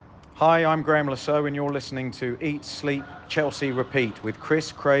Hi, I'm Graham Lasso, and you're listening to Eat, Sleep, Chelsea, Repeat with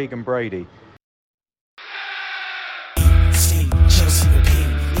Chris, Craig, and Brady. Eat, sleep, Chelsea, repeat.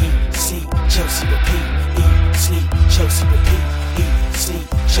 Eat, sleep, Chelsea, repeat. Eat, sleep, Chelsea, repeat. Eat, sleep,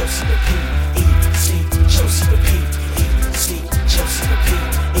 Chelsea, repeat. Eat, sleep, Chelsea, repeat. Eat, sleep, Chelsea, repeat.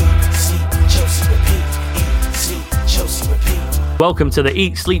 Eat, sleep, Chelsea, repeat. Eat, sleep, Chelsea, repeat. Welcome to the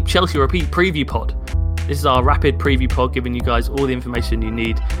Eat, Sleep, Chelsea, Repeat preview pod. This is our rapid preview pod, giving you guys all the information you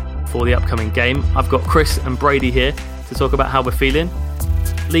need for the upcoming game. I've got Chris and Brady here to talk about how we're feeling.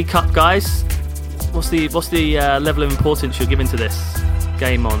 League Cup, guys. What's the level of importance you're giving to this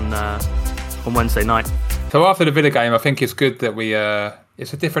game on Wednesday night? So after the Villa game, I think it's good that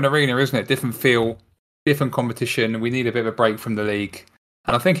it's a different arena, isn't it? Different feel, different competition. We need a bit of a break from the league.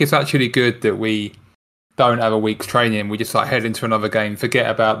 And I think it's actually good that we don't have a week's training. We just head into another game, forget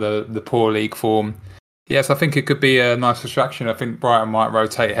about the poor league form. Yes, I think it could be a nice distraction. I think Brighton might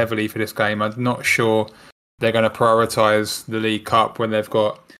rotate heavily for this game. I'm not sure they're going to prioritise the League Cup when they've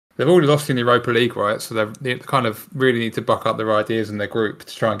already lost in the Europa League, right? So they kind of really need to buck up their ideas in their group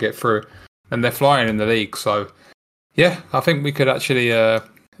to try and get through. And they're flying in the league. So, yeah, I think we could actually...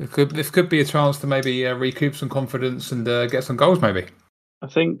 this could be a chance to maybe recoup some confidence and get some goals, maybe. I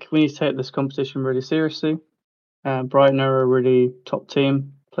think we need to take this competition really seriously. Brighton are a really top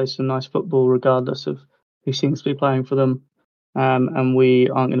team, play some nice football regardless of who seems to be playing for them. And we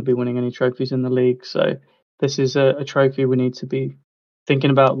aren't going to be winning any trophies in the league. So this is a trophy we need to be thinking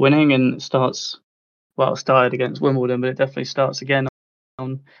about winning, and it started against Wimbledon, but it definitely starts again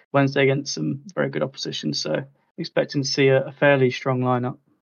on Wednesday against some very good opposition. So expecting to see a fairly strong lineup.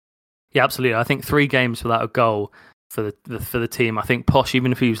 Yeah, absolutely. I think 3 games without a goal for the team. I think Posh,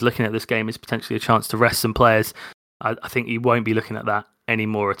 even if he was looking at this game, is potentially a chance to rest some players. I think he won't be looking at that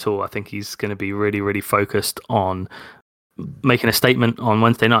anymore at all. I think he's going to be really, really focused on making a statement on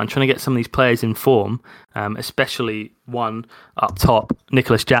Wednesday night and trying to get some of these players in form, especially one up top,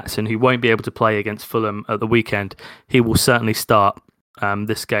 Nicholas Jackson, who won't be able to play against Fulham at the weekend. He will certainly start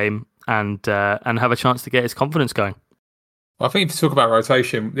this game and have a chance to get his confidence going. Well, I think to talk about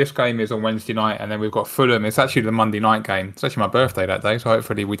rotation, this game is on Wednesday night, and then we've got Fulham. It's actually the Monday night game. It's actually my birthday that day, so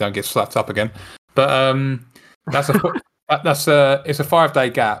hopefully we don't get slapped up again. But it's a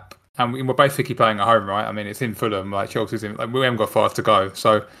 5-day gap, and we're basically playing at home, right? I mean, it's in Fulham, Chelsea's in. We haven't got far to go,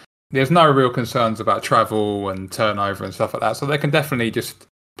 so there's no real concerns about travel and turnover and stuff like that. So they can definitely just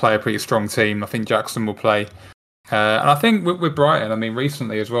play a pretty strong team. I think Jackson will play, and I think with Brighton, I mean,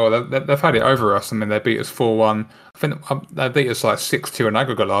 recently as well, they've had it over us. I mean, they beat us 4-1. I think they beat us 6-2 in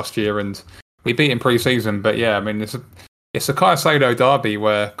aggregate last year, and we beat in pre-season. But yeah, I mean, it's a Caicedo derby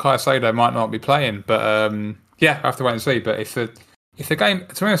where Caicedo might not be playing, but yeah, I have to wait and see. But if the game,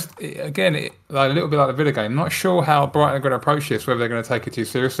 to be honest, again, a little bit like the Villa game, I'm not sure how Brighton are going to approach this, whether they're going to take it too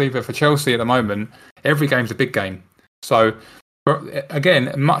seriously. But for Chelsea at the moment, every game's a big game. So, again,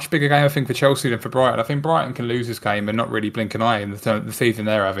 a much bigger game, I think, for Chelsea than for Brighton. I think Brighton can lose this game and not really blink an eye in the season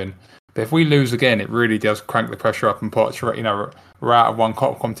they're having. But if we lose again, it really does crank the pressure up and Poch, we're out of one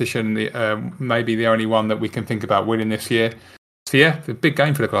competition, maybe the only one that we can think about winning this year. So yeah, it's a big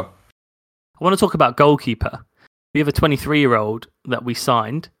game for the club. I want to talk about goalkeeper. We have a 23-year-old that we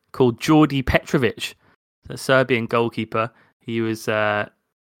signed called Jordi Petrovic, a Serbian goalkeeper. He was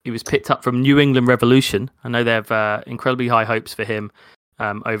picked up from New England Revolution. I know they have incredibly high hopes for him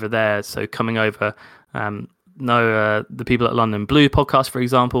over there. So coming over, the people at London Blue podcast, for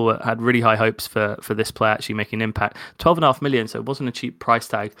example, had really high hopes for this player actually making an impact. 12.5 million, so it wasn't a cheap price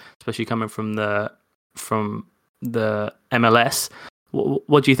tag, especially coming from the MLS.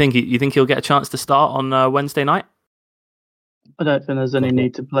 What do you think? You think he'll get a chance to start on Wednesday night? I don't think there's any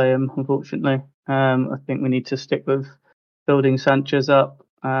need to play him, unfortunately. I think we need to stick with building Sanchez up,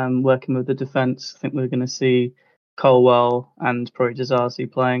 working with the defence. I think we're going to see Colwell and probably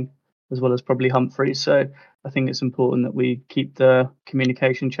Disasi playing, as well as probably Humphreys. So I think it's important that we keep the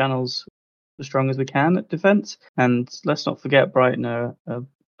communication channels as strong as we can at defence. And let's not forget Brighton are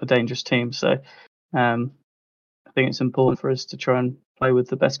a dangerous team. So I think it's important for us to try and play with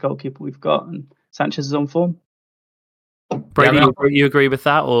the best goalkeeper we've got. And Sanchez is on form. Brady, you agree with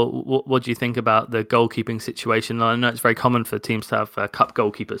that, or what do you think about the goalkeeping situation? I know it's very common for teams to have cup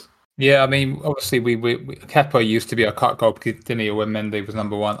goalkeepers. Yeah, I mean, obviously, we Kepa used to be a cut goalkeeper, didn't he, when Mendy was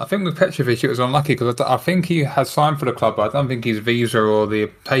number one. I think with Petrovic, it was unlucky because I think he has signed for the club, but I don't think his visa or the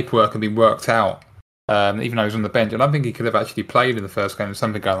paperwork had been worked out, even though he was on the bench. I don't think he could have actually played in the first game. There's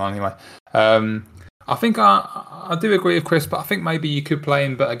something going on anyway. I think I do agree with Chris, but I think maybe you could play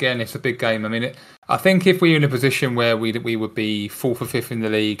him. But again, it's a big game. I mean, I think if we were in a position where we would be 4th or 5th in the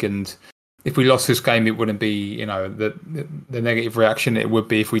league and if we lost this game, it wouldn't be, the negative reaction it would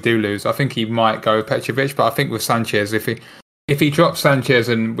be if we do lose. I think he might go Petrovic, but I think with Sanchez, if he drops Sanchez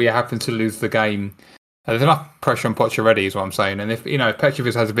and we happen to lose the game, there's enough pressure on Poch already, is what I'm saying. And if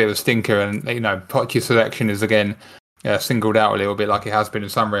Petrovic has a bit of a stinker, and Poch's selection is again singled out a little bit like it has been in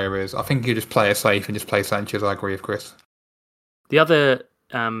some areas, I think you just play it safe and just play Sanchez. I agree with Chris. The other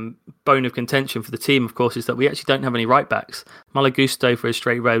bone of contention for the team, of course, is that we actually don't have any right backs. Malagusto, for a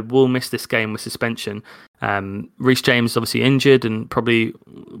straight red, will miss this game with suspension. Reece James is obviously injured and probably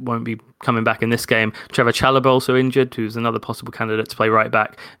won't be coming back in this game. Trevor Chalobah also injured, who's another possible candidate to play right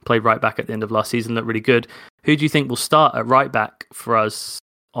back. Played right back at the end of last season, looked really good. Who do you think will start at right back for us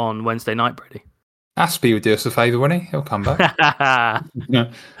on Wednesday night, Brady? Aspie would do us a favour, wouldn't he? He'll come back.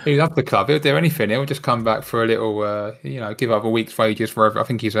 He's up the club. He'll do anything. He'll just come back for a little, give up a week's wages for. I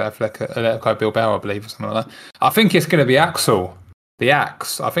think he's at Atletico Bilbao, I believe, or something like that. I think it's going to be Axel, the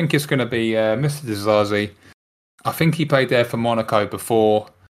Axe. I think it's going to be Mr. Dizazi. I think he played there for Monaco before.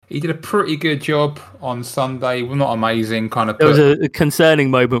 He did a pretty good job on Sunday. Well, not amazing, kind of. There was a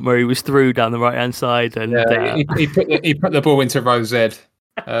concerning moment where he was through down the right hand side, and he put the ball into row Z.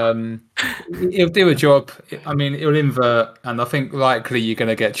 He'll do a job. I mean, he'll invert, and I think likely you're going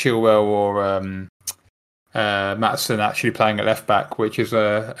to get Chilwell or Maatsen actually playing at left back, which is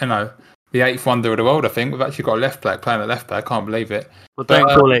the eighth wonder of the world. I think we've actually got a left back playing at left back. I can't believe it. Well, don't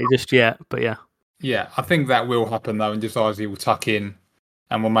call it just yet, but yeah. Yeah, I think that will happen though, and Dizazi will tuck in,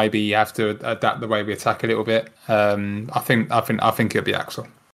 and we'll maybe have to adapt the way we attack a little bit. I think it'll be Axel.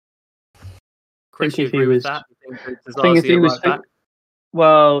 Chris, if you agree with that? I think if he was back?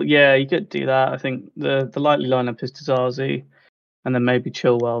 Well, yeah, you could do that. I think the likely lineup is Dizazi and then maybe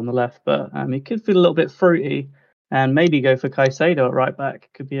Chilwell on the left. But he could feel a little bit fruity and maybe go for Caicedo at right back.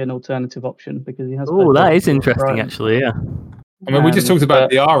 Could be an alternative option because he has. Oh, that is interesting, actually. Yeah. I mean, we just talked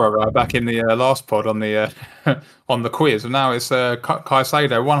about Diarra right back in the last pod on the on the quiz, and now it's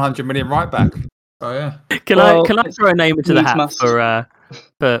Caicedo, 100 million right back. Oh yeah. Can I throw a name into the hat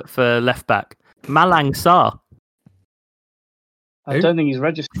for left back? Malang Sarr. I don't think he's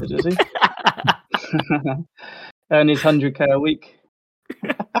registered, is he? Earn his 100k a week.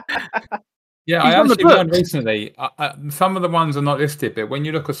 Yeah, I actually learned recently. Some of the ones are not listed, but when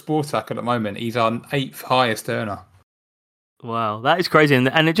you look at Sportac at the moment, he's our 8th highest earner. Wow, that is crazy,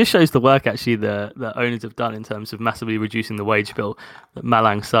 and it just shows the work actually the owners have done in terms of massively reducing the wage bill. That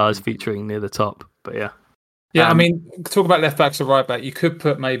Malang Sarr is featuring near the top, but yeah. Yeah, I mean, talk about left backs or right back. You could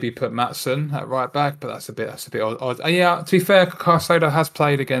put Maatsen at right back, but that's a bit odd. Yeah, to be fair, Caicedo has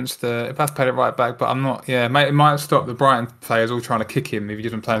played at right back, but I'm not. Yeah, it might stop the Brighton players all trying to kick him if he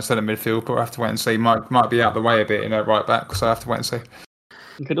doesn't play in centre midfield. But we'll have to wait and see. Might be out of the way a bit in right back, so I have to wait and see.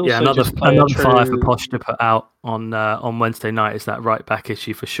 You could also another fire for Poch to put out on Wednesday night is that right back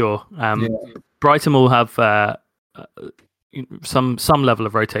issue for sure. Brighton will have some level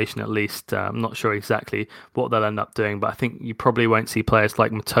of rotation at least. I'm not sure exactly what they'll end up doing, but I think you probably won't see players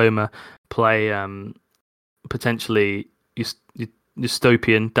like Matoma play. Potentially,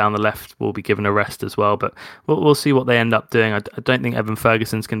 Dystopian down the left will be given a rest as well, but we'll see what they end up doing. I don't think Evan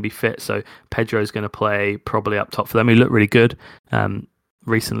Ferguson's going to be fit, so Pedro's going to play probably up top for them. He looked really good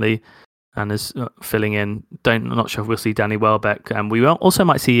recently and is filling in. I'm not sure if we'll see Danny Welbeck. We also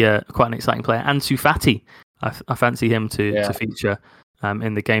might see quite an exciting player, Ansu Fati. I fancy him to feature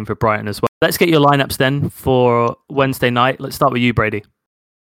in the game for Brighton as well. Let's get your lineups then for Wednesday night. Let's start with you, Brady.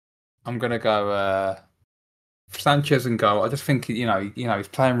 I'm going to go Sanchez and goal. I just think he's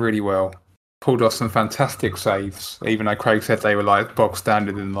playing really well. Pulled off some fantastic saves, even though Craig said they were like bog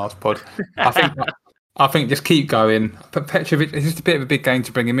standard in the last pod. I think just keep going. But Petrovic, it's just a bit of a big game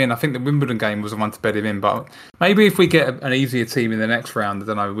to bring him in. I think the Wimbledon game was the one to bed him in. But maybe if we get an easier team in the next round, I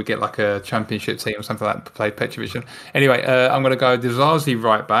don't know, we get like a championship team or something like that to play Petrovic. Anyway, I'm going to go Dizazi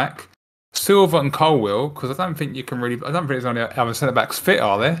right back, Silva and Colwill, because I don't think there's only other centre backs fit,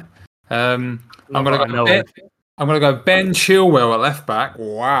 are there? I'm going to go Ben Chilwell at left back.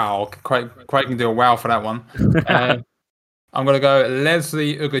 Wow, Craig can do a wow for that one. I'm going to go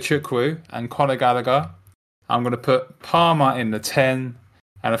Leslie Ugachukwu and Conor Gallagher. I'm going to put Palmer in the 10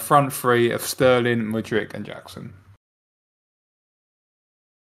 and a front three of Sterling, Mudryk and Jackson.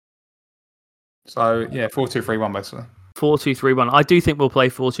 So, yeah, 4-2-3-1 basically. 4-2-3-1. I do think we'll play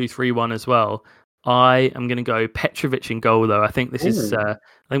 4-2-3-1 as well. I am going to go Petrovic in goal, though. I think this is. I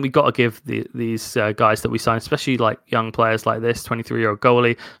think we've got to give these guys that we sign, especially like young players like this, 23-year-old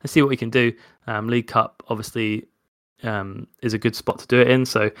goalie. Let's see what we can do. League Cup, obviously, is a good spot to do it in.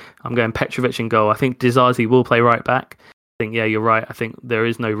 So I'm going Petrovic in goal. I think Dizazi will play right back. I think, yeah, you're right. I think there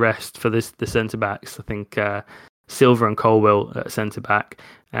is no rest for the centre backs. I think Silva and Colwill at centre back,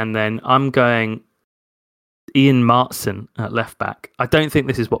 and then I'm going Ian Martson at left back. I don't think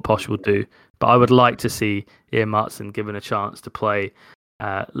this is what Posh will do, but I would like to see Ian Martson given a chance to play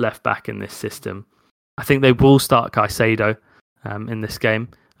left back in this system. I think they will start Caicedo in this game.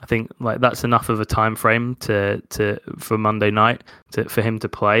 I think that's enough of a time frame for Monday night for him to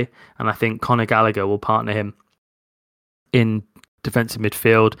play, and I think Conor Gallagher will partner him in defensive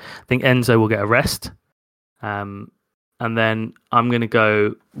midfield. I think Enzo will get a rest, and then I'm going to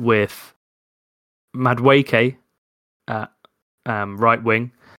go with Madueke at right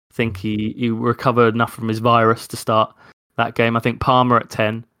wing. I think he recovered enough from his virus to start that game. I think Palmer at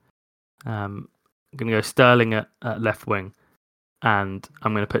 10. I'm going to go Sterling at left wing, and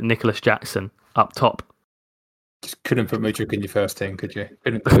I'm going to put Nicholas Jackson up top. Just couldn't put Mudryk in your first team, could you?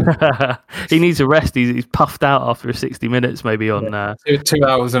 Couldn't do it. He needs a rest. He's puffed out after 60 minutes, maybe on 2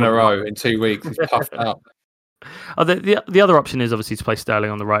 hours in a row in 2 weeks. He's puffed out. Oh, the other option is obviously to play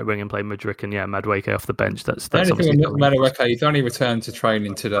Sterling on the right wing and play Mudryk and Madueke off the bench. That's the only thing with Madueke, he's only returned to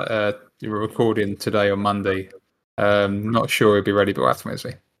training today. You were recording today on Monday. Not sure he'll be ready, but we'll have to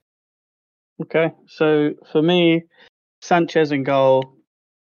see. Okay, so for me, Sanchez in goal,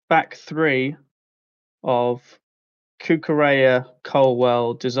 back three of Cucurella,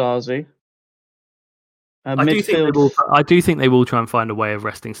 Colwell, Dizazi. I do think they will try and find a way of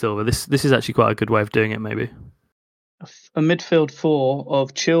resting Silva. This is actually quite a good way of doing it, maybe. A midfield four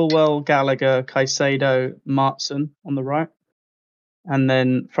of Chilwell, Gallagher, Caicedo, Martson on the right. And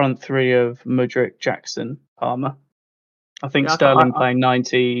then front three of Mudryk, Jackson, Palmer. I think Sterling playing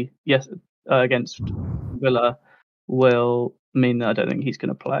 90 against Villa will mean that I don't think he's going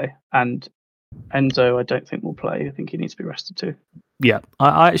to play. And Enzo, I don't think will play. I think he needs to be rested too. Yeah,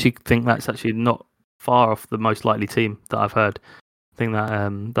 I actually think that's actually not far off the most likely team that I've heard. I think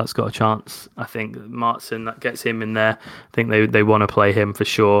that that's got a chance. I think Martson, that gets him in there. I think they want to play him for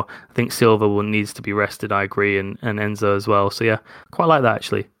sure. I think Silva needs to be rested. I agree, and Enzo as well. So yeah, quite like that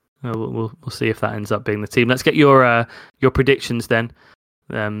actually. We'll see if that ends up being the team. Let's get your predictions then.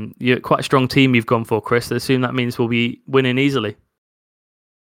 You're quite a strong team you've gone for, Chris. I assume that means we'll be winning easily.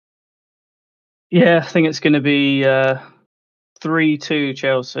 Yeah, I think it's going to be 3-2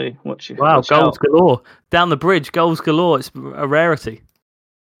 Chelsea. Wow, goals galore. Down the bridge, goals galore. It's a rarity.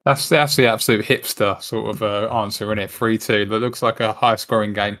 That's the absolute hipster sort of answer, isn't it? 3-2. That looks like a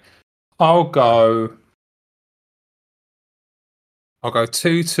high-scoring game. I'll go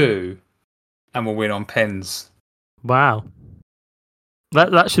 2-2, and we'll win on pens. Wow.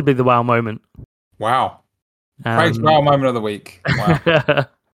 That should be the wow moment. Wow. Craig's wow moment of the week. Wow.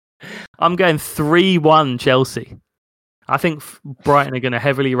 I'm going 3-1 Chelsea. I think Brighton are going to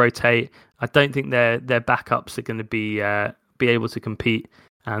heavily rotate. I don't think their backups are going to be able to compete.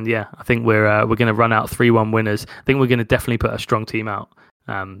 And yeah, I think we're going to run out 3-1 winners. I think we're going to definitely put a strong team out.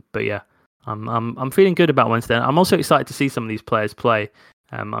 But yeah, I'm feeling good about Wednesday. I'm also excited to see some of these players play.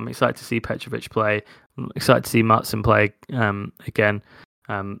 I'm excited to see Petrovic play. I'm excited to see Martson play again.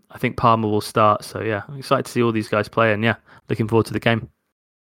 I think Palmer will start. So yeah, I'm excited to see all these guys play. And yeah, looking forward to the game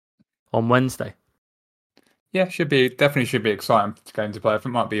on Wednesday. Yeah, definitely should be exciting game to play. I think it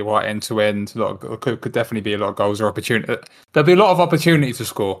might be a white end to end. Could definitely be a lot of goals or opportunity. There'll be a lot of opportunities to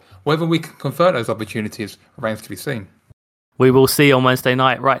score. Whether we can convert those opportunities remains to be seen. We will see on Wednesday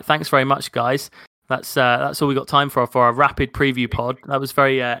night. Right, thanks very much, guys. That's all we got time for our rapid preview pod. That was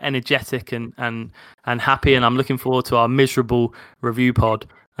very energetic and happy, and I'm looking forward to our miserable review pod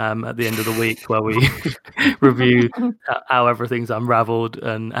at the end of the week where we review how everything's unravelled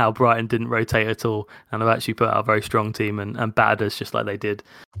and how Brighton didn't rotate at all, and have actually put out a very strong team and battered us just like they did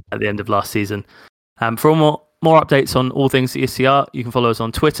at the end of last season. For more updates on all things ESCR, you can follow us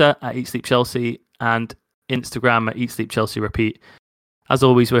on Twitter at Eat Sleep Chelsea and Instagram at Eat Sleep Chelsea Repeat. As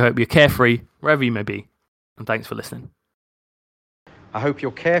always, we hope you're carefree wherever you may be, and thanks for listening. I hope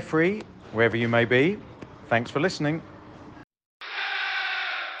you're carefree wherever you may be. Thanks for listening.